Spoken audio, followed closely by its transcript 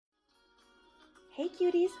Hey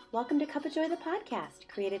cuties, welcome to Cup of Joy, the podcast,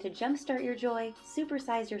 created to jumpstart your joy,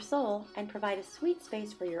 supersize your soul, and provide a sweet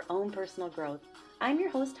space for your own personal growth. I'm your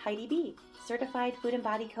host, Heidi B., certified food and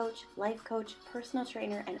body coach, life coach, personal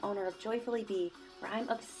trainer, and owner of Joyfully Be, where I'm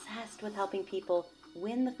obsessed with helping people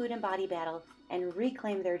win the food and body battle and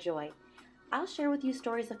reclaim their joy. I'll share with you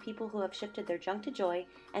stories of people who have shifted their junk to joy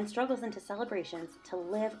and struggles into celebrations to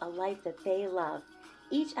live a life that they love.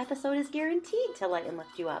 Each episode is guaranteed to light and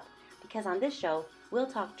lift you up, because on this show, we'll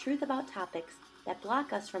talk truth about topics that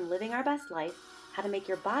block us from living our best life, how to make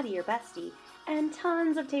your body your bestie, and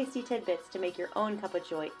tons of tasty tidbits to make your own cup of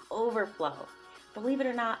joy overflow. Believe it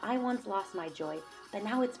or not, I once lost my joy, but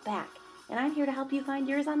now it's back, and I'm here to help you find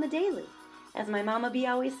yours on the daily. As my Mama B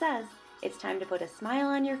always says, it's time to put a smile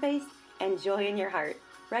on your face and joy in your heart.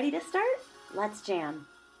 Ready to start? Let's jam.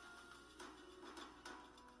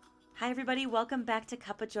 Hi, everybody. Welcome back to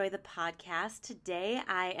Cup of Joy, the podcast. Today,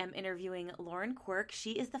 I am interviewing Lauren Quirk.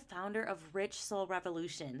 She is the founder of Rich Soul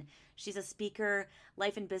Revolution. She's a speaker,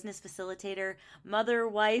 life and business facilitator, mother,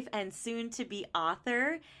 wife, and soon-to-be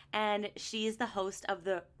author. And she is the host of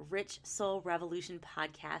the Rich Soul Revolution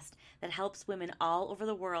podcast that helps women all over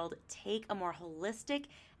the world take a more holistic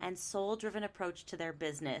and soul-driven approach to their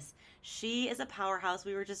business. She is a powerhouse.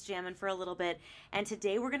 We were just jamming for a little bit. And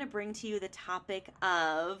today we're going to bring to you the topic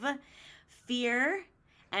of fear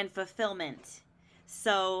and fulfillment.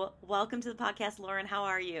 So welcome to the podcast, Lauren. How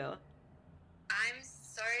are you? I'm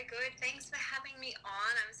so good. Thanks for having me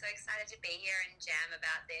on. I'm so excited to be here and jam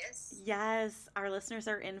about this. Yes, our listeners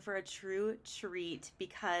are in for a true treat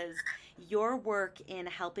because your work in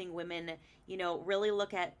helping women, really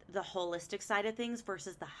look at the holistic side of things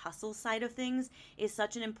versus the hustle side of things is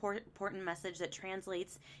such an important message that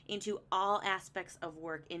translates into all aspects of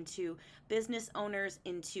work, into business owners,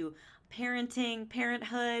 into parenting,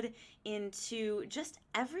 parenthood, into just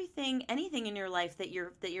everything, anything in your life that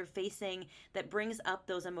you're facing that brings up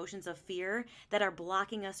those emotions of fear that are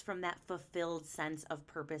blocking us from that fulfilled sense of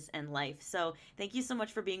purpose and life. So thank you so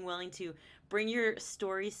much for being willing to bring your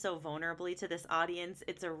story so vulnerably to this audience.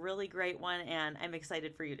 It's a really great one, and I'm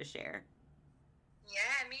excited for you to share.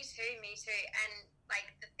 Yeah, me too. And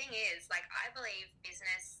the thing is, I believe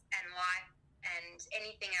business and life and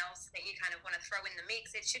anything else that you kind of want to throw in the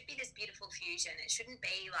mix, it should be this beautiful fusion. It shouldn't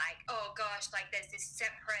be oh gosh, there's this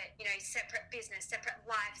separate business, separate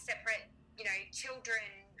life, separate, children,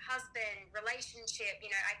 husband, relationship.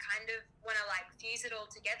 I kind of want to fuse it all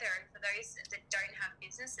together. And for those that don't have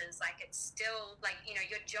businesses, it's still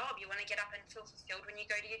your job. You want to get up and feel fulfilled when you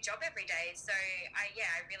go to your job every day. So I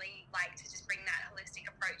really like to just bring that holistic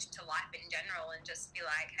approach to life in general and just be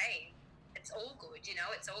hey, it's all good,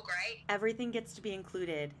 it's all great. Everything gets to be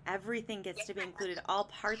included. Everything gets to be included. All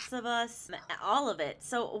parts of us, all of it.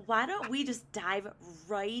 So why don't we just dive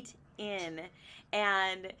right in?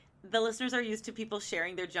 And the listeners are used to people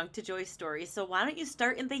sharing their junk to joy stories. So why don't you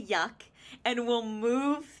start in the yuck and we'll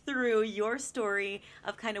move through your story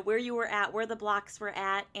of kind of where you were at, where the blocks were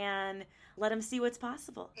at, and let them see what's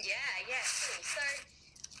possible. Yeah, cool.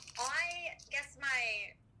 So I guess my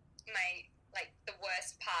the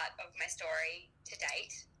worst part of my story to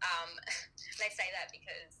date, and I say that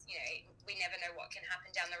because, we never know what can happen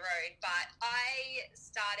down the road, but I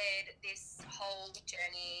started this whole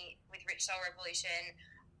journey with Rich Soul Revolution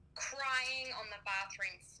crying on the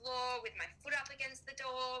bathroom floor with my foot up against the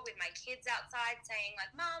door, with my kids outside saying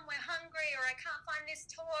Mom, we're hungry, or I can't find this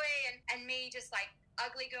toy, and me just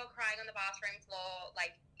ugly girl crying on the bathroom floor,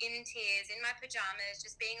 in tears, in my pajamas,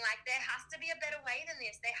 just being there has to be a better way than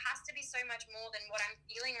this. There has to be so much more than what I'm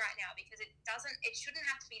feeling right now, because it shouldn't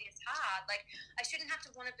have to be this hard. I shouldn't have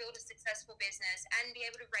to want to build a successful business and be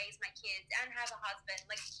able to raise my kids and have a husband.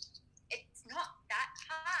 It's not that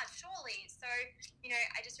hard, surely. So,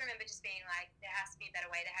 I just remember just being there has to be a better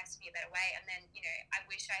way, And then, I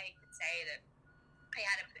wish I could say that I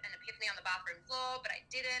had an epiphany on the bathroom floor, but I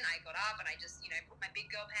didn't. I got up and I just, put my big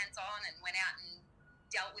girl pants on and went out and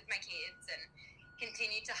dealt with my kids and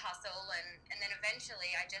continued to hustle. And then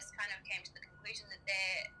eventually I just kind of came to the conclusion that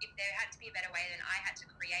if there had to be a better way, then I had to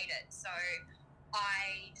create it. So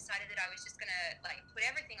I decided that I was just going to put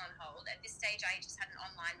everything on hold. At this stage, I just had an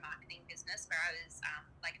online marketing business where I was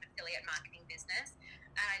an affiliate marketing business.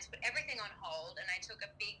 And I just put everything on hold, and I took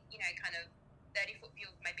a big, kind of 30-foot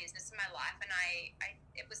view of my business and my life. And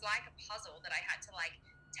it was like a puzzle that I had to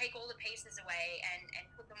take all the pieces away and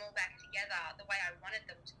put them all back together the way I wanted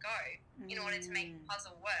them to go in order to make the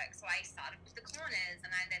puzzle work. So I started with the corners,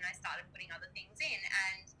 and then I started putting other things in.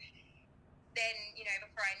 And then,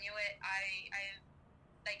 before I knew it, I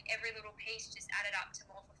every little piece just added up to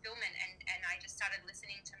more fulfillment, and I just started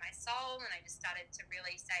listening to my soul, and I just started to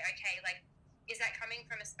really say, okay, is that coming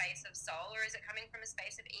from a space of soul, or is it coming from a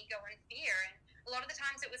space of ego and fear? And a lot of the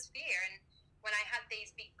times it was fear. And when I had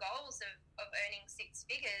these big goals of earning 6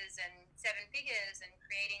 figures and 7 figures and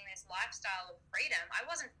creating this lifestyle of freedom, I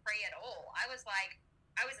wasn't free at all. I was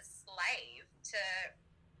a slave to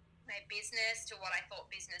my business, to what I thought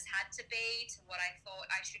business had to be, to what I thought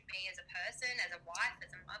I should be as a person, as a wife,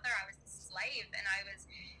 as a mother. I was a slave, and I was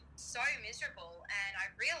so miserable. And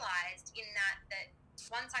I realized in that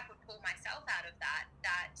once I could pull myself out of that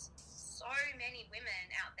so many women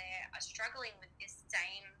out there are struggling with this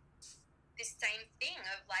same thing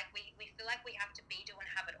of like, we feel like we have to be, do, and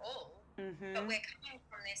have it all, but we're coming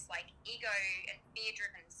from this like ego and fear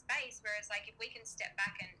driven space, whereas like if we can step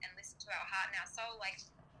back and listen to our heart and our soul, like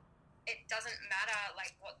it doesn't matter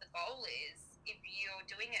like what the goal is. If you're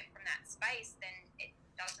doing it from that space, then it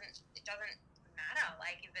doesn't matter.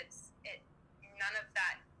 Like if none of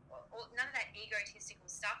that egotistical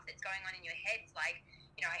stuff that's going on in your head, like,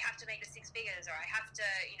 you know, I have to make the 6 figures, or I have to,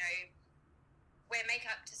 you know, wear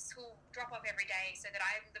makeup to school, drop off every day so that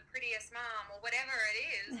I'm the prettiest mom, or whatever it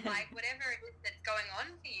is, like whatever it is that's going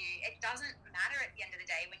on for you, it doesn't matter at the end of the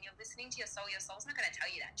day. When you're listening to your soul's not going to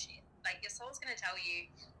tell you that shit. Like your soul's going to tell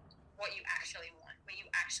you what you actually want, what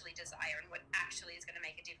you actually desire, and what actually is going to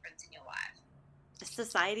make a difference in your life.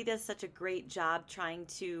 Society does such a great job trying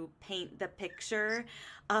to paint the picture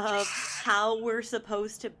of how we're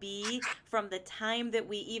supposed to be from the time that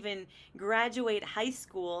we even graduate high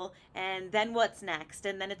school, and then what's next,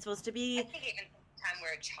 and then it's supposed to be, I think even from the time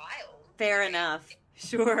we're a child. Fair enough.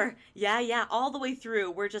 Sure. Yeah, all the way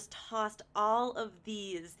through. We're just tossed all of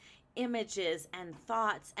these images and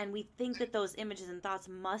thoughts, and we think that those images and thoughts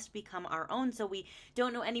must become our own, so we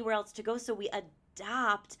don't know anywhere else to go, so we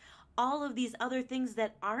adopt all of these other things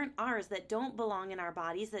that aren't ours, that don't belong in our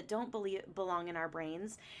bodies, that don't belong in our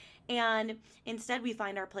brains. And instead we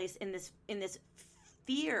find our place in this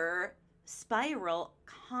fear spiral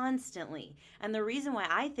constantly. And the reason why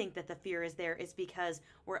I think that the fear is there is because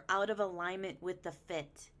we're out of alignment with the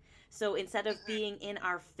fit. So instead of being in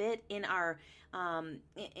our fit, in our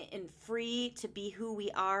in free to be who we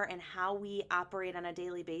are and how we operate on a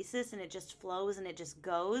daily basis, and it just flows and it just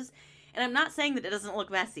goes. And I'm not saying that it doesn't look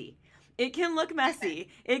messy. It can look messy.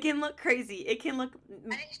 It can look crazy. It can look...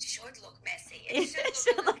 And it should look messy. It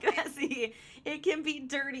should look messy. It can be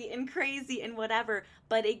dirty and crazy and whatever,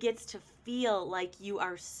 but it gets to feel like you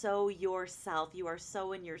are so yourself. You are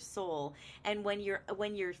so in your soul. And when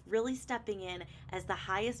you're really stepping in as the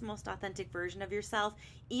highest, most authentic version of yourself,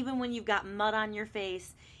 even when you've got mud on your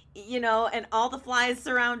face, you know, and all the flies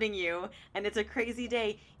surrounding you, and it's a crazy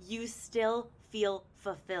day, you still feel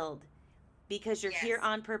fulfilled. Because you're here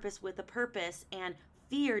on purpose with a purpose, and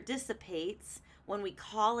fear dissipates when we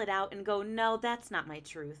call it out and go, no, that's not my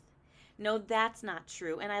truth. No, that's not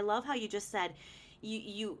true. And I love how you just said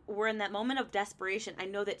you were in that moment of desperation. I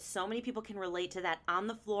know that so many people can relate to that on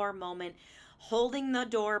the floor moment, holding the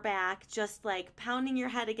door back, just like pounding your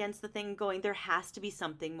head against the thing, going, there has to be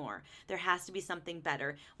something more. There has to be something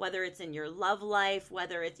better, whether it's in your love life,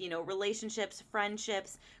 whether it's, you know, relationships,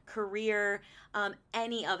 friendships, career,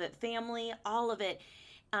 any of it, family, all of it.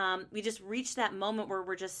 We just reach that moment where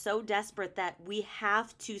we're just so desperate that we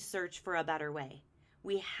have to search for a better way.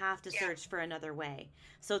 We have to search for another way.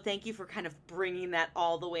 So thank you for kind of bringing that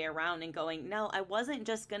all the way around and going, no, I wasn't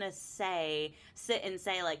just going to sit and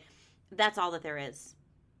say like, that's all that there is.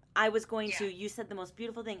 I was going to, you said the most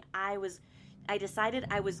beautiful thing. I decided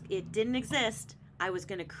it didn't exist. I was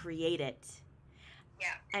going to create it.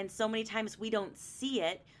 Yeah. And so many times we don't see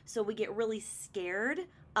it. So we get really scared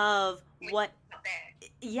of what,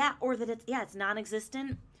 or that it's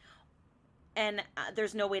non-existent. And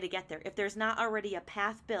there's no way to get there. If there's not already a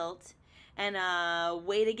path built and a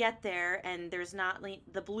way to get there, and there's not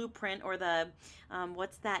the blueprint or the,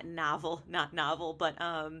 what's that novel? Not novel, but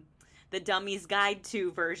the Dummy's Guide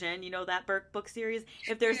to version, you know, that book series.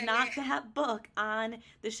 If there's not that book on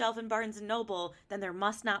the shelf in Barnes & Noble, then there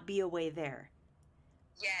must not be a way there.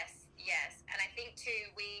 Yes. And I think,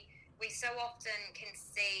 too, we so often can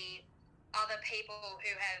see other people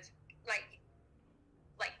who have, like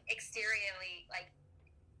exteriorly, like,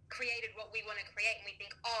 created what we want to create, and we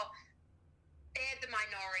think, oh, they're the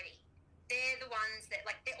minority. They're the ones that,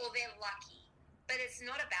 like, they're lucky. But it's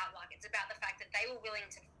not about luck. It's about the fact that they were willing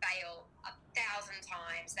to fail 1,000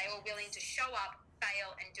 times. They were willing to show up,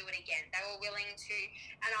 fail, and do it again. They were willing to,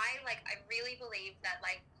 and I really believe that,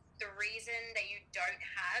 like, the reason that you don't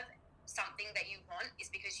have something that you want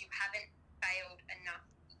is because you haven't failed enough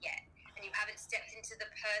yet. And you haven't stepped into the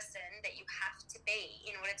person that you have to be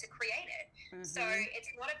in order to create it. Mm-hmm. So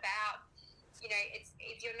it's not about it's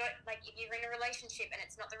if you're not like if you're in a relationship and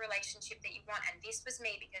it's not the relationship that you want. And this was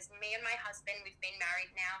me, because me and my husband, we've been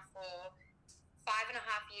married now for 5.5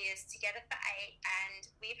 years, together for 8, and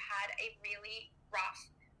we've had a really rough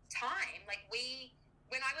time. Like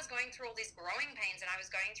when I was going through all these growing pains and I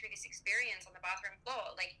was going through this experience on the bathroom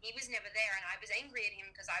floor, like he was never there, and I was angry at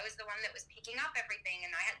him because I was the one that was picking up everything,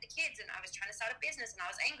 and I had the kids, and I was trying to start a business, and I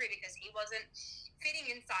was angry because he wasn't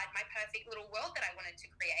fitting inside my perfect little world that I wanted to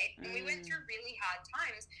create. And we went through really hard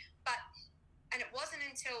times, and it wasn't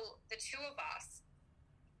until the two of us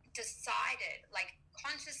decided, like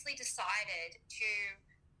consciously decided to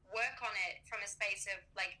work on it from a space of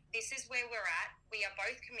like, this is where we're at. We are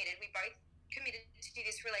both committed. We both committed to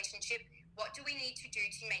this relationship. What do we need to do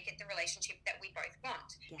to make it the relationship that we both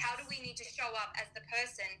want? Yes. How do we need to show up as the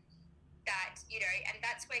person that, and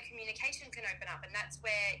that's where communication can open up, and that's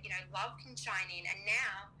where, love can shine in. And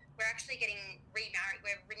now we're actually getting remarried.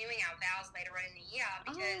 We're renewing our vows later on in the year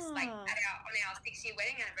because on our 6-year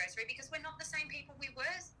wedding anniversary, because we're not the same people we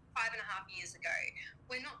were 5.5 years ago.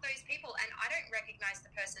 We're not those people. And I don't recognize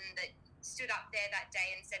the person that stood up there that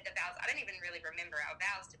day and said the vows. I don't even really remember our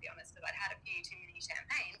vows, to be honest, because I'd had a few too many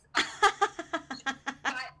champagnes.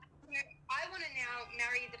 But I want to now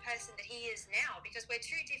marry the person that he is now, because we're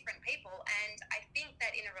two different people. And I think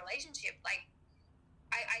that in a relationship, like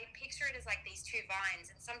I picture it as like these two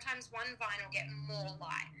vines, and sometimes one vine will get more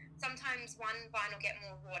light, sometimes one vine will get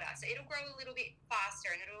more water, so it'll grow a little bit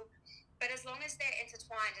faster, but as long as they're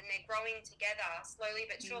intertwined and they're growing together slowly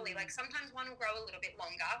but surely, like sometimes one will grow a little bit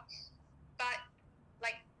longer, but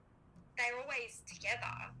like they're always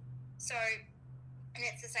together. So, and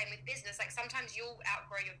it's the same with business. Like sometimes you'll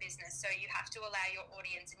outgrow your business, so you have to allow your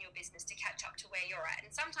audience and your business to catch up to where you're at.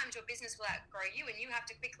 And sometimes your business will outgrow you, and you have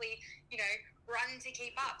to quickly, run to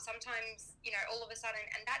keep up. Sometimes, all of a sudden,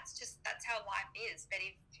 and that's how life is. But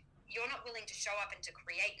if you're not willing to show up and to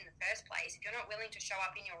create in the first place, if you're not willing to show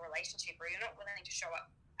up in your relationship, or you're not willing to show up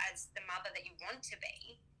as the mother that you want to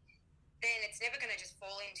be, then it's never going to just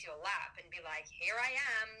fall into your lap and be like, here I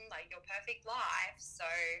am, like your perfect life. So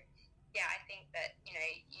yeah, I think that, you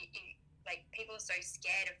like people are so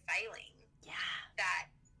scared of failing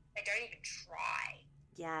that they don't even try.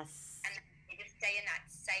 Yes. And they just stay in that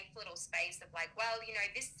safe little space of like, well,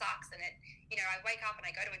 this sucks, and it, I wake up and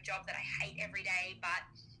I go to a job that I hate every day, but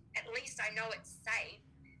at least I know it's safe.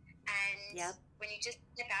 And when you just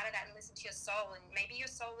step out of that and listen to your soul, and maybe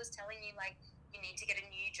your soul is telling you like you need to get a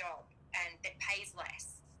new job and that pays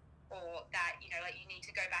less, or that, like you need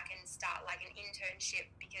to go back and start like an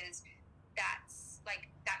internship because that's like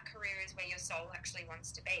that career is where your soul actually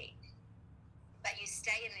wants to be. But you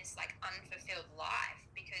stay in this like unfulfilled life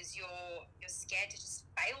because you're scared to just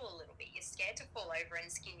fail a little bit. You're scared to fall over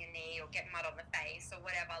and skin your knee or get mud on the face or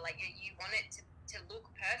whatever. Like you want it to look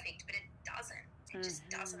perfect, but it doesn't. It just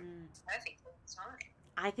doesn't look perfect all the time.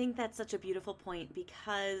 I think that's such a beautiful point,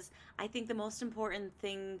 because I think the most important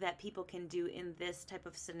thing that people can do in this type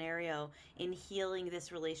of scenario, in healing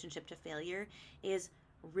this relationship to failure, is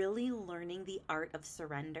really learning the art of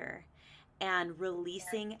surrender and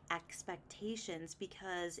releasing expectations.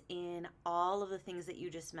 Because in all of the things that you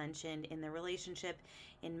just mentioned, in the relationship,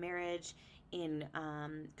 in marriage, in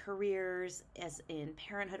careers, as in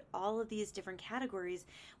parenthood, all of these different categories,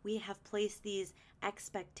 we have placed these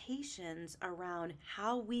expectations around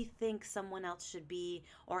how we think someone else should be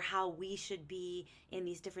or how we should be in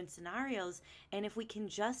these different scenarios. And if we can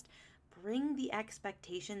just bring the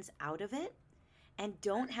expectations out of it and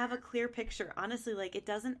don't have a clear picture, honestly, like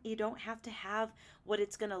you don't have to have what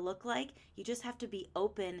it's going to look like. You just have to be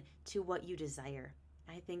open to what you desire.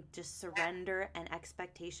 I think just surrender and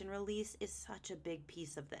expectation release is such a big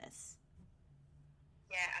piece of this.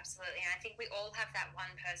 Yeah, absolutely. And I think we all have that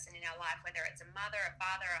one person in our life, whether it's a mother, a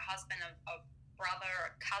father, a husband, a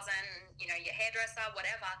brother, a cousin, your hairdresser,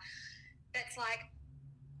 whatever, that's like,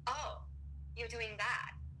 oh, you're doing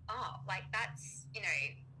that. Oh, like that's,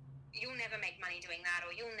 you'll never make money doing that,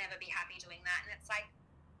 or you'll never be happy doing that. And it's like,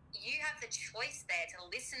 you have the choice there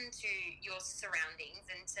to listen to your surroundings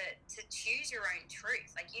and to choose your own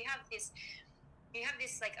truth. Like you have this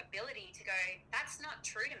like ability to go, that's not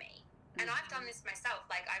true to me. And I've done this myself.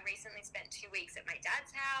 Like I recently spent 2 weeks at my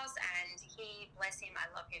dad's house, and he, bless him,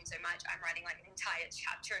 I love him so much. I'm writing like an entire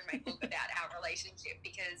chapter in my book about our relationship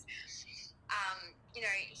because,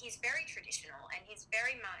 he's very traditional, and he's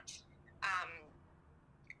very much,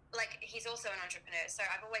 like he's also an entrepreneur. So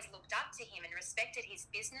I've always looked up to him and respected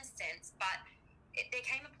his business sense. But there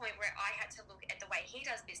came a point where I had to look at the way he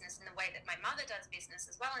does business and the way that my mother does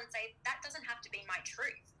business as well, and say, that doesn't have to be my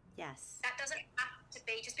truth. Yes. That doesn't have to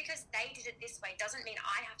be, just because they did it this way doesn't mean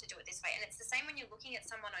I have to do it this way. And it's the same when you're looking at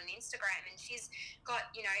someone on Instagram and she's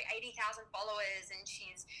got, 80,000 followers and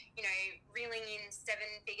she's, reeling in 7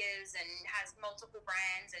 figures and has multiple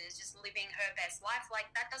brands and is just living her best life. Like,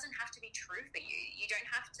 that doesn't have to be true for you. You don't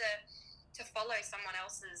have to follow someone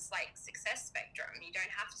else's like success spectrum. You don't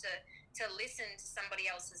have to listen to somebody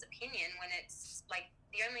else's opinion when it's like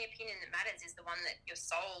the only opinion that matters is the one that your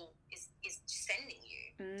soul is sending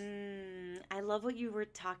you. I love what you were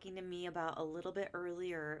talking to me about a little bit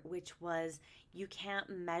earlier, which was you can't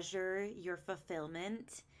measure your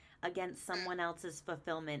fulfillment against someone else's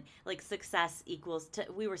fulfillment. Like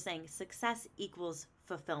we were saying success equals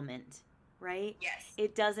fulfillment, right? Yes.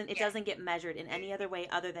 It doesn't get measured in any other way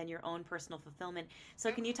other than your own personal fulfillment.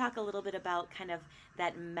 So can you talk a little bit about kind of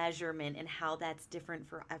that measurement and how that's different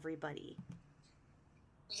for everybody?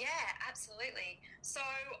 Yeah, absolutely. So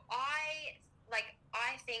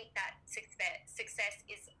I think that success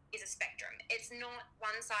is a spectrum. It's not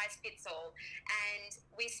one size fits all. And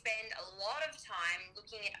we spend a lot of time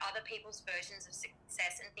looking at other people's versions of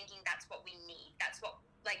success and thinking that's what we need. That's what,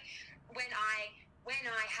 like, when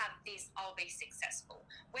I have this, I'll be successful.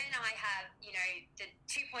 When I have, the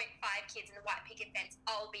 2.5 kids and the white picket fence,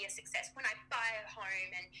 I'll be a success. When I buy a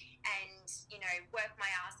home and work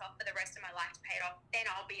my ass off for the rest of my life to pay it off, then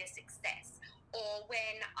I'll be a success. Or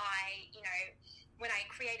when I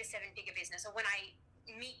create a 7-figure business, or when I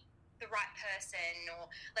meet the right person, or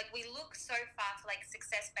like we look so far for like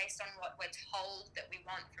success based on what we're told that we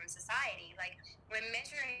want from society. Like we're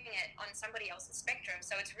measuring it on somebody else's spectrum.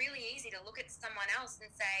 So it's really easy to look at someone else and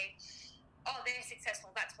say, oh, they're successful,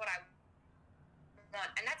 that's what I want.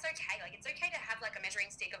 And that's okay. Like it's okay to have like a measuring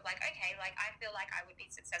stick of like, okay, like I feel like I would be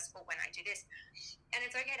successful when I do this. And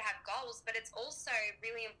it's okay to have goals, but it's also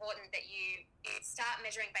really important that you start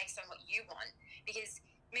measuring based on what you want. Because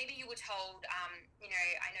maybe you were told,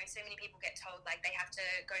 I know so many people get told like they have to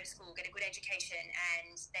go to school, get a good education,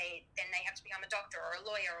 and they have to become a doctor or a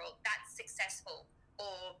lawyer, or that's successful.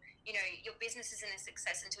 Or, your business isn't a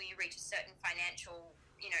success until you reach a certain financial,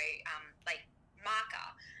 marker.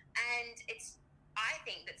 And I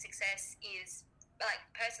think that success is, like,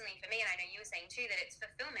 personally for me, and I know you were saying too, that it's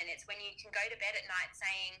fulfillment. It's when you can go to bed at night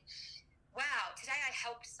saying, wow, today I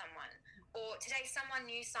helped someone. Or today someone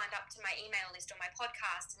new signed up to my email list or my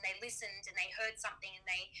podcast and they listened and they heard something and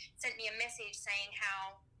they sent me a message saying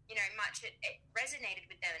how, much it resonated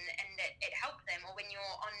with them and that it helped them. Or when you're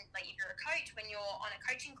on, like if you're a coach, when you're on a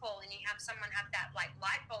coaching call and you have someone have that like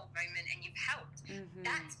light bulb moment and you've helped,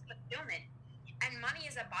 that's fulfillment. And money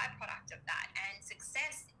is a byproduct of that. And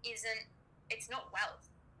success it's not wealth.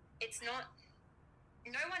 It's not...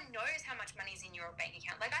 No one knows how much money's in your bank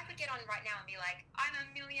account. Like, I could get on right now and be like, I'm a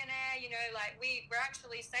millionaire, like, we're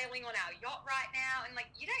actually sailing on our yacht right now. And, like,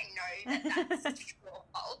 you don't know that that's true or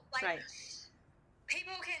false. Like, right.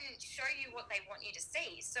 People can show you what they want you to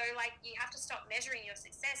see. So, like, you have to stop measuring your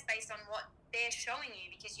success based on what they're showing you,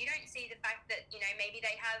 because you don't see the fact that, maybe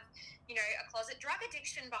they have, a closet drug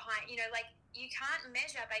addiction behind, like, you can't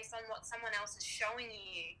measure based on what someone else is showing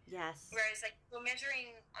you. Yes. Whereas, like, you're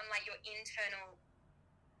measuring on, like, your internal,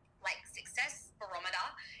 like, success barometer,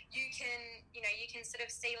 you can sort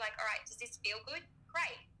of see, like, all right, does this feel good?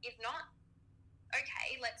 Great. If not,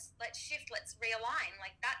 okay, let's shift, let's realign.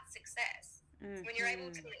 Like, that's success. When you're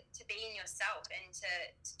able to be in yourself and to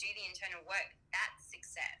do the internal work, that's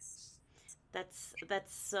success. That's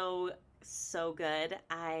so good.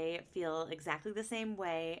 I feel exactly the same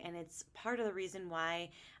way, and it's part of the reason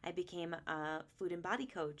why I became a food and body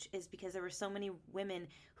coach, is because there were so many women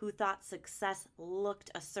who thought success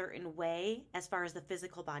looked a certain way as far as the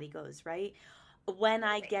physical body goes, right? When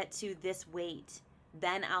I get to this weight,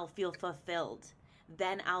 then I'll feel fulfilled.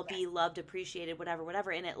 Then I'll be loved, appreciated,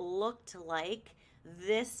 whatever. And it looked like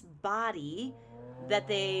this body that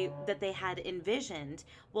they had envisioned.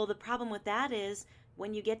 Well, the problem with that is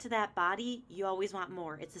when you get to that body, you always want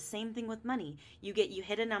more. It's the same thing with money. You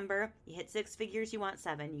hit a number, you hit 6 figures, you want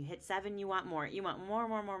 7. You hit 7, you want more. You want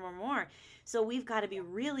more. So we've got to be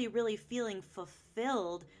really, really feeling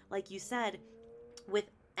fulfilled, like you said, with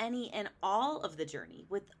any and all of the journey,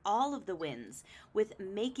 with all of the wins, with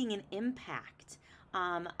making an impact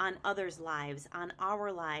on others' lives, on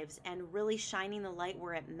our lives, and really shining the light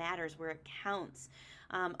where it matters, where it counts.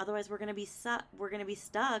 Otherwise, we're going to be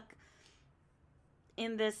stuck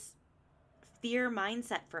in this fear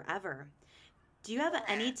mindset forever. Do you have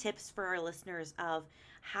any tips for our listeners of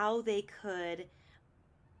how they could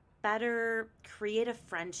better create a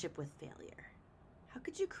friendship with failure? How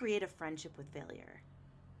could you create a friendship with failure?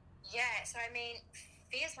 Yeah, so I mean,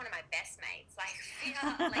 fear's one of my best mates. Like,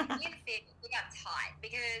 me and fear, we got tight,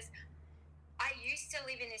 because I used to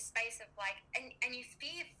live in this space of like, and you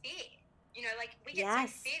fear fear. You know, like we get so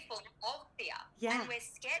Yes. fearful of fear, Yeah. and we're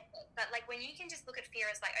scared. But like when you can just look at fear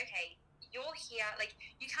as like, okay, you're here. Like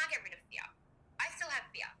you can't get rid of fear. I still have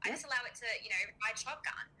fear. I just allow it to, you know, ride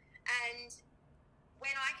shotgun. And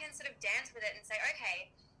when I can sort of dance with it and say, okay,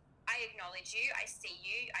 I acknowledge you, I see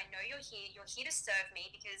you, I know you're here to serve me,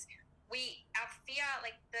 because our fear,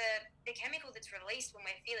 like the chemical that's released when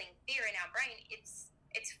we're feeling fear in our brain, it's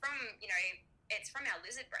from, you know, it's from our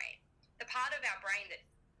lizard brain. The part of our brain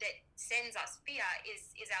that sends us fear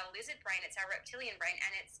is our lizard brain, it's our reptilian brain,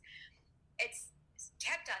 and it's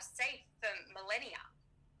kept us safe for millennia.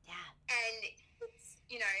 Yeah. And it's,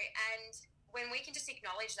 you know, and when we can just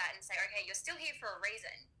acknowledge that and say, okay, you're still here for a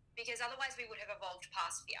reason, because otherwise we would have evolved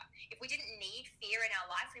past fear. If we didn't need fear in our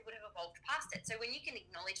life, we would have evolved past it. So when you can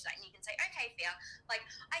acknowledge that and you can say, okay, fear, like,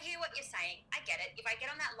 I hear what you're saying, I get it. If I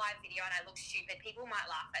get on that live video and I look stupid, people might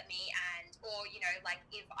laugh at me, or, you know, like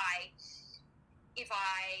if I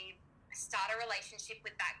start a relationship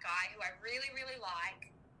with that guy who I really, really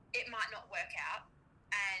like, it might not work out,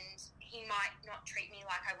 and he might not treat me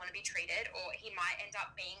like I want to be treated, or he might end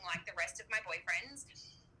up being like the rest of my boyfriends.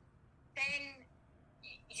 Then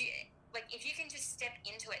like if you can just step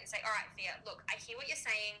into it and say, all right, fear, look, I hear what you're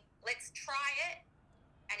saying, let's try it,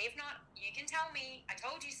 and if not, you can tell me, I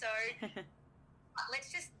told you so.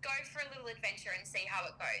 Let's just go for a little adventure and see how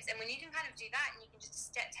it goes. And when you can kind of do that, and you can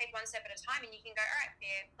just take one step at a time, and you can go, all right,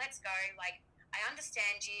 fear, let's go, like, I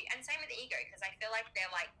understand you. And same with the ego, because I feel like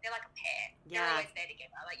they're like a pair. Yeah. They're always there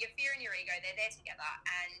together. Like your fear and your ego, they're there together.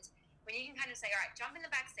 And when you can kind of say, all right, jump in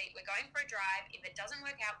the back seat, we're going for a drive. If it doesn't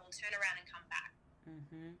work out, we'll turn around and come back.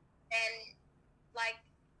 Mm-hmm. Then, like,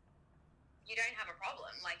 you don't have a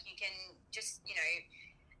problem. Like, you can just, you know,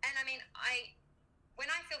 and I mean, when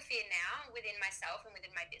I feel fear now within myself and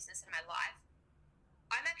within my business and my life,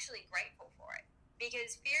 I'm actually grateful for it,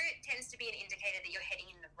 because fear tends to be an indicator that you're heading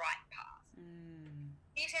in the right path.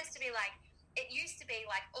 Fear tends to be like, it used to be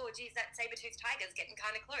like, oh, geez, that saber-toothed tiger's getting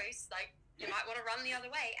kind of close. Like, you might want to run the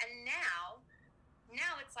other way. And now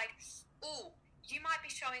it's like, oh, you might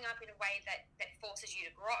be showing up in a way that forces you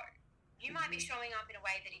to grow. You might be showing up in a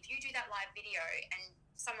way that if you do that live video and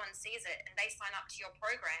someone sees it and they sign up to your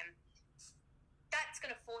program, that's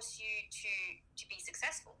going to force you to be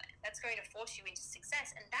successful then. That's going to force you into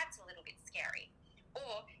success, and that's a little bit scary.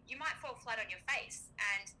 Or you might fall flat on your face,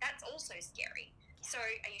 and that's also scary. So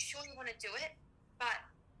are you sure you want to do it? But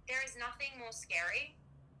there is nothing more scary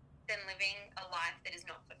than living a life that is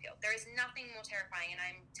not fulfilled. There is nothing more terrifying, and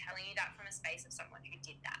I'm telling you that from a space of someone who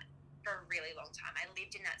did that for a really long time. I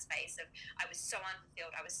lived in that space of, I was so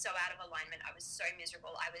unfulfilled, I was so out of alignment, I was so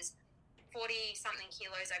miserable. I was 40-something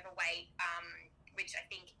kilos overweight, which I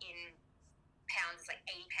think in pounds is like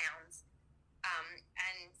 80 pounds.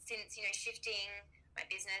 And since, you know, shifting my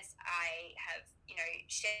business, I have, you know,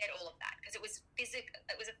 shared all of that, because it was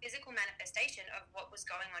a physical manifestation of what was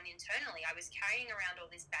going on internally. I was carrying around all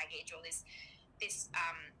this baggage, all this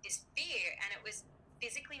fear, and it was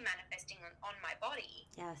physically manifesting on my body.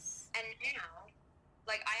 Yes. And now,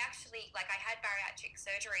 like, I had bariatric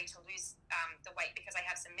surgery to lose the weight because I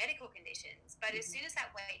have some medical conditions. But as soon as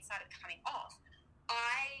that weight started coming off,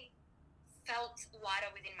 I felt lighter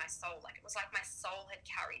within my soul. Like, it was like my soul had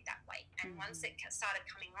carried that weight. And once it started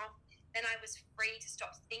coming off, then I was free to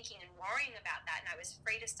stop thinking and worrying about that. And I was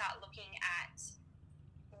free to start looking at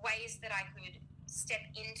ways that I could step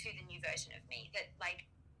into the new version of me. That, like,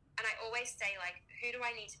 and I always say, like, who do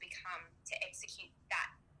I need to become to execute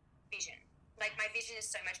that vision? Like, my vision is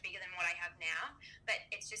so much bigger than what I have now, but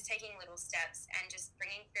it's just taking little steps and just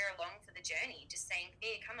bringing fear along for the journey. Just saying,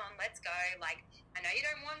 fear, come on, let's go. Like, I know you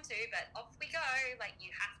don't want to, but off we go. Like,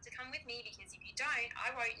 you have to come with me, because if you don't,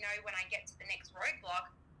 I won't know when I get to the next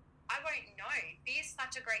roadblock. I won't know. Fear is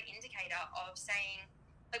such a great indicator of saying,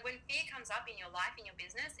 like, when fear comes up in your life, in your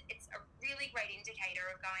business, it's a really great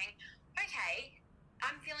indicator of going, okay,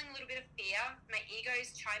 I'm feeling a little bit of fear. My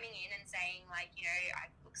ego's chiming in and saying, like, you know,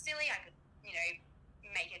 I look silly, I could, you know,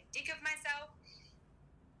 make a dick of myself.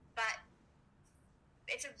 But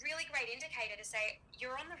it's a really great indicator to say,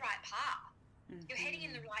 you're on the right path. You're heading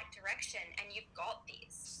in the right direction, and you've got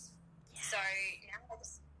this. Yeah. So now I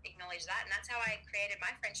just acknowledge that, and that's how I created my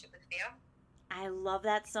friendship with fear. I love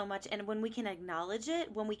that so much. And when we can acknowledge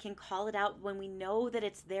it, when we can call it out, when we know that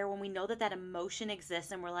it's there, when we know that that emotion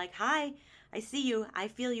exists, and we're like, hi, I see you, I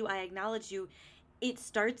feel you, I acknowledge you, it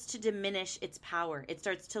starts to diminish its power. It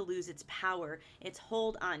starts to lose its power, its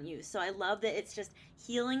hold on you. So I love that it's just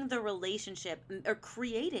healing the relationship, or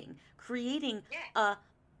creating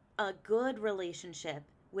a good relationship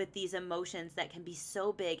with these emotions that can be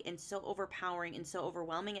so big and so overpowering and so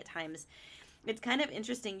overwhelming at times. It's kind of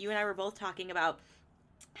interesting. You and I were both talking about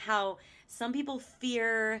how some people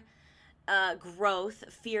fear growth,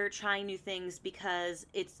 fear trying new things because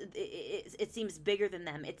it seems bigger than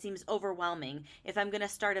them. It seems overwhelming. If I'm going to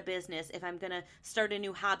start a business, if I'm going to start a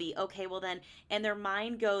new hobby, okay, well then, and their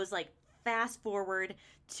mind goes like fast forward,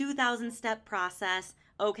 2,000 step process.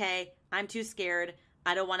 Okay, I'm too scared.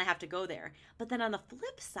 I don't want to have to go there. But then on the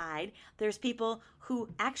flip side, there's people who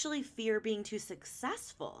actually fear being too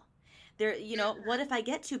successful. They're, what if I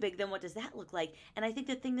get too big? Then what does that look like? And I think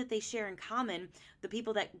the thing that they share in common, the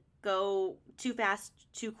people that go too fast,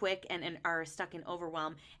 too quick, and are stuck in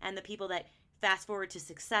overwhelm, and the people that fast forward to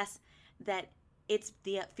success, that it's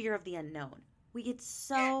the fear of the unknown. We get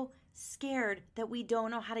so scared that we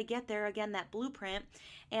don't know how to get there, again, that blueprint,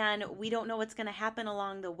 and we don't know what's going to happen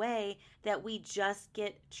along the way, that we just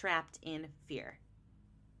get trapped in fear.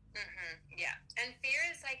 Yeah. And fear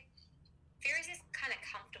is this kind of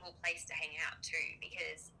comfortable place to hang out too,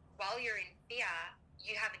 because while you're in fear,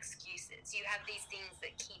 you have excuses. You have these things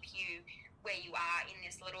that keep you where you are in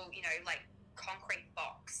this little, like concrete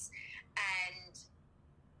box. And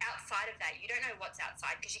outside of that, you don't know what's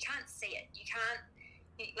outside because you can't see it. You can't,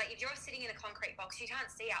 like if you're sitting in a concrete box, you can't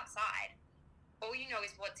see outside. All you know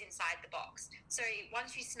is what's inside the box. So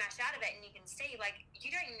once you smash out of it and you can see, like, you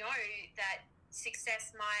don't know that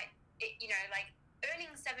success might, like earning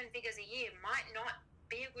 7 figures a year might not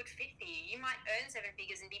be a good fit for you. You might earn 7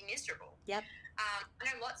 figures and be miserable. Yep. I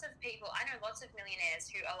know lots of millionaires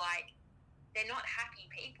who are like, they're not happy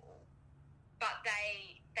people, but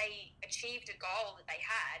they achieved a goal that they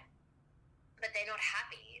had, but they're not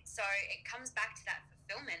happy. So it comes back to that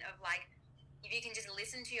fulfillment of like, if you can just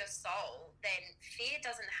listen to your soul, then fear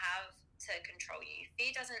doesn't have to control you.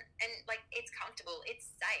 Fear doesn't, and like, it's comfortable,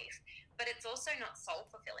 it's safe, but it's also not soul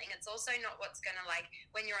fulfilling. It's also not what's going to, like,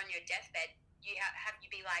 when you're on your deathbed, you have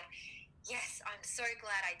you be like, yes, I'm so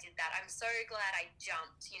glad I did that. I'm so glad I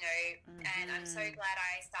jumped, and I'm so glad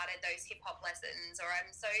I started those hip hop lessons, or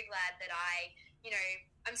I'm so glad that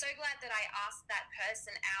I'm so glad that I asked that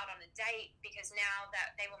person out on a date because now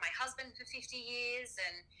that they were my husband for 50 years.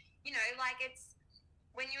 And, like, it's,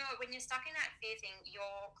 when you're stuck in that fear thing,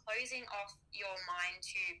 you're closing off your mind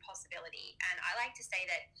to possibility. And I like to say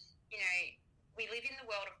that, we live in the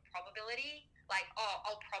world of probability, like, oh,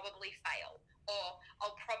 I'll probably fail, or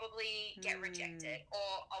I'll probably get rejected,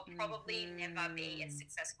 or I'll probably never be as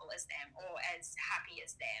successful as them, or as happy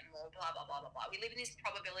as them, or blah, blah, blah, blah, blah. We live in this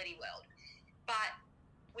probability world. But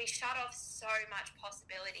we shut off so much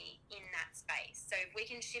possibility in that space. So if we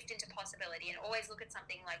can shift into possibility and always look at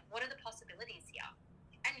something like, what are the possibilities here?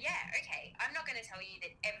 And yeah, okay, I'm not going to tell you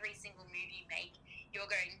that every single move you make, you're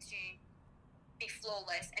going to be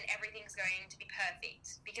flawless and everything's going to be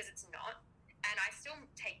perfect, because it's not. And I still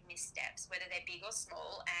take missteps, whether they're big or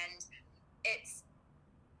small. And it's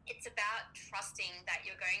about trusting that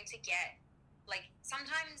you're going to get, like,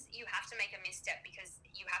 sometimes you have to make a misstep because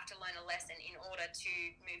you have to learn a lesson in order to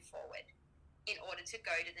move forward, in order to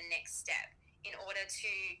go to the next step, in order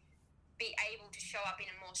to be able to show up in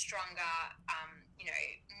a more stronger,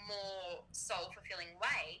 more soul-fulfilling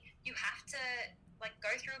way. You have to, like,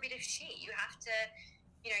 go through a bit of shit. You have to,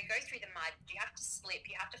 go through the mud. You have to slip.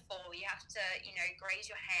 You have to fall. You have to, graze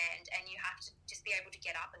your hand, and you have to just be able to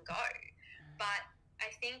get up and go. But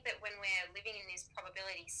I think that when we're living in this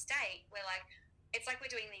probability state, we're like, it's like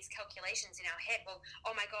we're doing these calculations in our head. Well,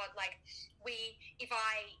 oh my God, like, if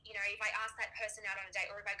I ask that person out on a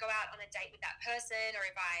date, or if I go out on a date with that person, or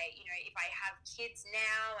if I have kids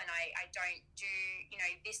now and I don't do,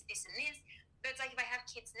 this and this. But it's like, if I have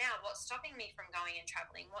kids now, what's stopping me from going and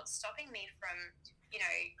traveling? What's stopping me from,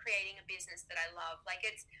 creating a business that I love? Like,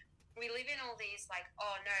 we live in all these, like,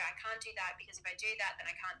 oh no, I can't do that because if I do that, then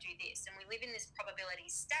I can't do this. And we live in this probability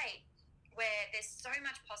state where there's so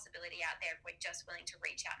much possibility out there if we're just willing to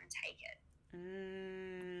reach out and take it.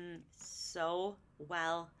 So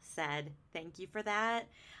well said. Thank you for that.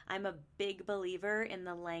 I'm a big believer in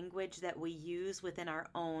the language that we use within our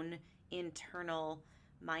own internal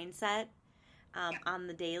mindset on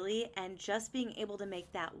the daily, and just being able to make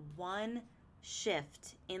that one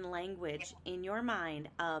shift in language in your mind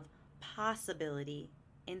of possibility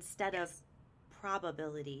instead of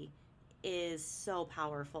probability is so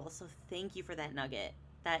powerful. So thank you for that nugget.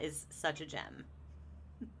 That is such a gem.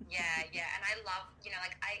 Yeah. And I love,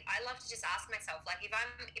 I love to just ask myself, like, if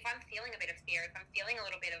I'm feeling a bit of fear, if I'm feeling a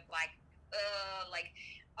little bit of like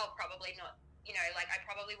I'll probably not, I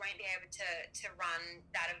probably won't be able to run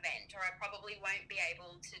that event, or I probably won't be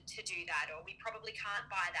able to do that, or we probably can't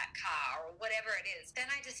buy that car, or whatever it is. Then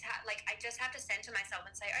I just have to center myself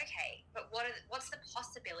and say, okay, but what's the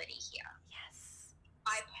possibility here? Yes.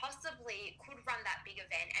 I possibly could run that big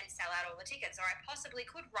event and sell out all the tickets, or I possibly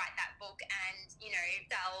could write that book and,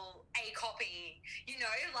 sell a copy,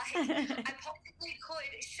 like I possibly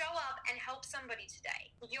could show up and help somebody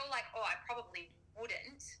today. You're like, oh, I probably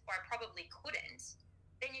wouldn't, or I probably couldn't.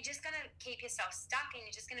 Then you're just going to keep yourself stuck, and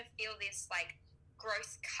you're just going to feel this like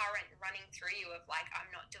gross current running through you of like,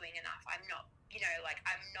 I'm not doing enough. I'm not,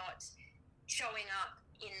 I'm not showing up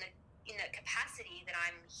in the capacity that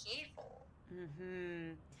I'm here for.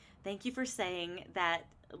 Mm-hmm. Thank you for saying that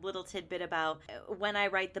little tidbit about when I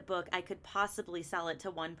write the book, I could possibly sell it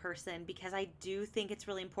to one person, because I do think it's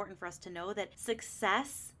really important for us to know that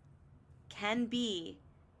success can be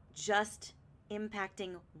just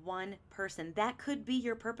impacting one person. That could be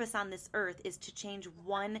your purpose on this earth, is to change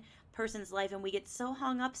one person's life. And we get so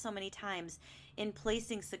hung up so many times in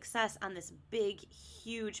placing success on this big,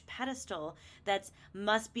 huge pedestal that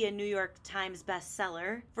must be a New York Times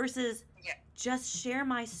bestseller, versus just share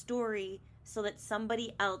my story so that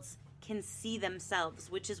somebody else can see themselves,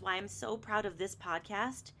 which is why I'm so proud of this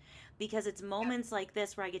podcast, because it's moments like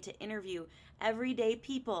this where I get to interview everyday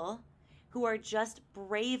people who are just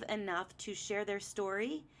brave enough to share their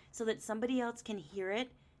story so that somebody else can hear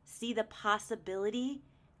it, see the possibility,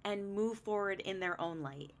 and move forward in their own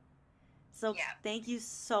light. So thank you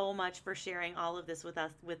so much for sharing all of this with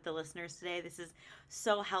us, with the listeners today. This is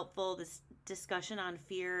so helpful, this discussion on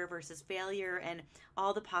fear versus failure and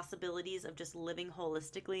all the possibilities of just living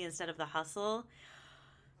holistically instead of the hustle.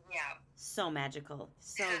 Yeah. So magical.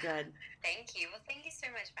 So good. Thank you. Well, thank you so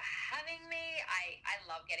much for having me. I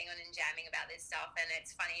love getting on and jamming about this stuff. And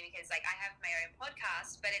it's funny because I have my own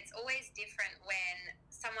podcast, but it's always different when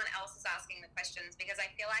someone else is asking the questions, because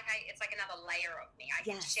I feel like it's like another layer of me. I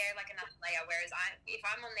can share like another layer. Whereas if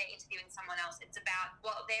I'm on there interviewing someone else, it's about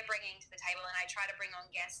what they're bringing to the table. And I try to bring on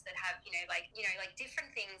guests that have, like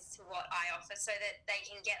different things to what I offer, so that they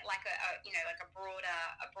can get like a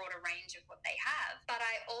broader range of what they have. But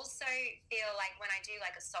I also feel like when I do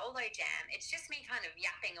like a solo jam, it's just me kind of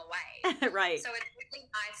yapping away. Right. So it's really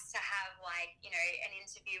nice to have like, an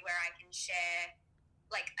interview where I can share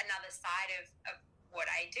like another side of what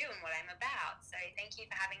I do and what I'm about. So thank you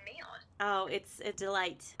for having me on. Oh, it's a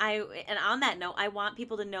delight. And on that note, I want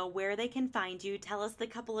people to know where they can find you. Tell us the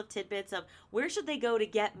couple of tidbits of where should they go to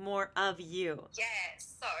get more of you. Yeah,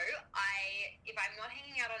 so if I'm not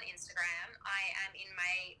hanging out on Instagram, I am in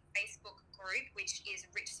my Facebook group, which is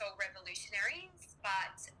Rich Soul Revolutionaries.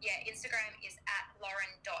 But yeah, Instagram is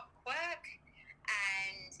 @lauren.quirk.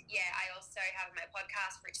 And yeah, I also have my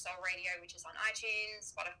podcast, Rich Soul Radio, which is on iTunes,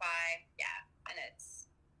 Spotify. Yeah, and that's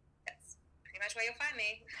pretty much where you'll find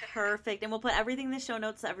me. Perfect. And we'll put everything in the show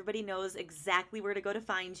notes so everybody knows exactly where to go to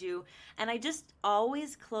find you. And I just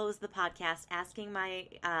always close the podcast asking my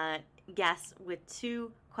guests with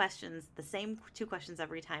two questions, the same two questions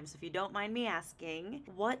every time. So if you don't mind me asking,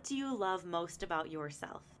 what do you love most about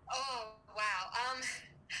yourself? Oh, wow.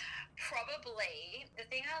 Probably the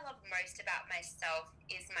thing I love most about myself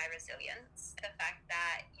is my resilience. The fact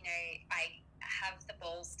that, I have the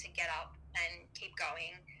balls to get up and keep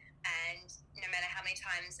going. And no matter how many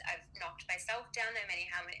times I've knocked myself down, no matter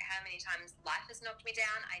how many times life has knocked me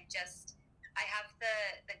down, I have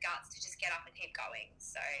the guts to just get up and keep going.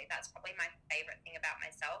 So that's probably my favorite thing about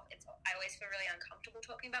myself. I always feel really uncomfortable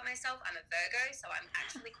talking about myself. I'm a Virgo, so I'm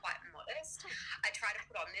actually quite modest. I try to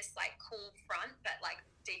put on this like cool front, but like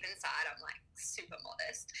deep inside I'm like super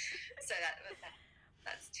modest. So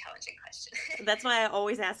that's a challenging question. That's why I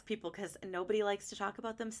always ask people, because nobody likes to talk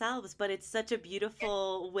about themselves, but it's such a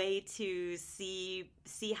beautiful way to see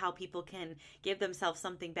how people can give themselves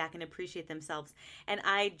something back and appreciate themselves. And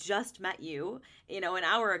I just met you, an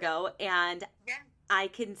hour ago, and I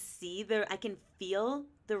can feel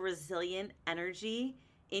the resilient energy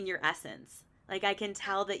in your essence. Like I can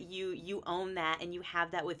tell that you own that and you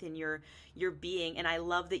have that within your being. And I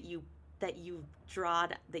love that you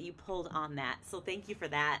pulled on that. So thank you for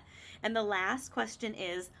that. And the last question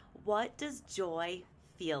is, what does joy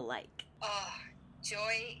feel like? Oh,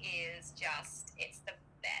 joy is it's the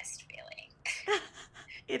best feeling.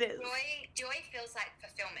 It is. Joy feels like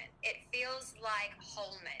fulfillment. It feels like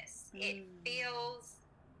wholeness. It feels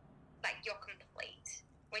like you're complete.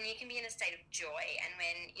 When you can be in a state of joy, and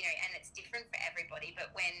when, and it's different for everybody,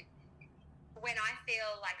 but when I feel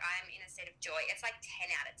like I'm in a state of joy, it's like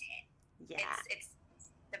 10 out of 10. Yeah. It's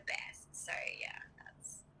the best. So yeah,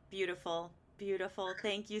 that's beautiful.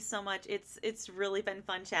 Thank you so much. It's really been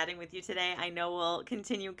fun chatting with you today. I know we'll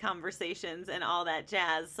continue conversations and all that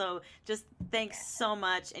jazz. So just Thanks so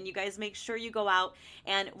much. And you guys make sure you go out.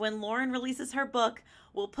 And when Lauren releases her book,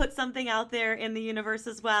 we'll put something out there in the universe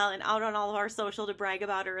as well and out on all of our social to brag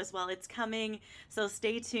about her as well. It's coming. So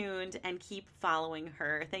stay tuned and keep following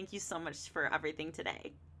her. Thank you so much for everything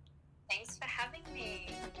today. Thanks for having me.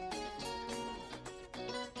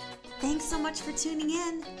 Thanks so much for tuning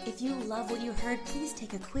in. If you love what you heard, please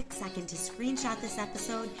take a quick second to screenshot this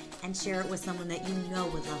episode and share it with someone that you know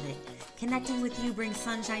would love it. Connecting with you brings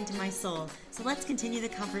sunshine to my soul, so let's continue the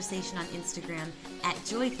conversation on Instagram at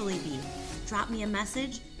JoyfullyBe. Drop me a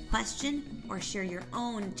message, question, or share your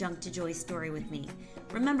own Junk to Joy story with me.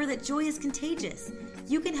 Remember that joy is contagious.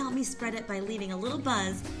 You can help me spread it by leaving a little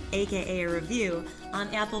buzz, aka a review,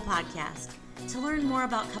 on Apple Podcast. To learn more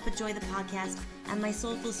about Cup of Joy the podcast and my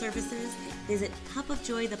soulful services, visit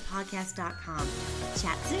cupofjoythepodcast.com.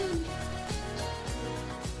 Chat soon.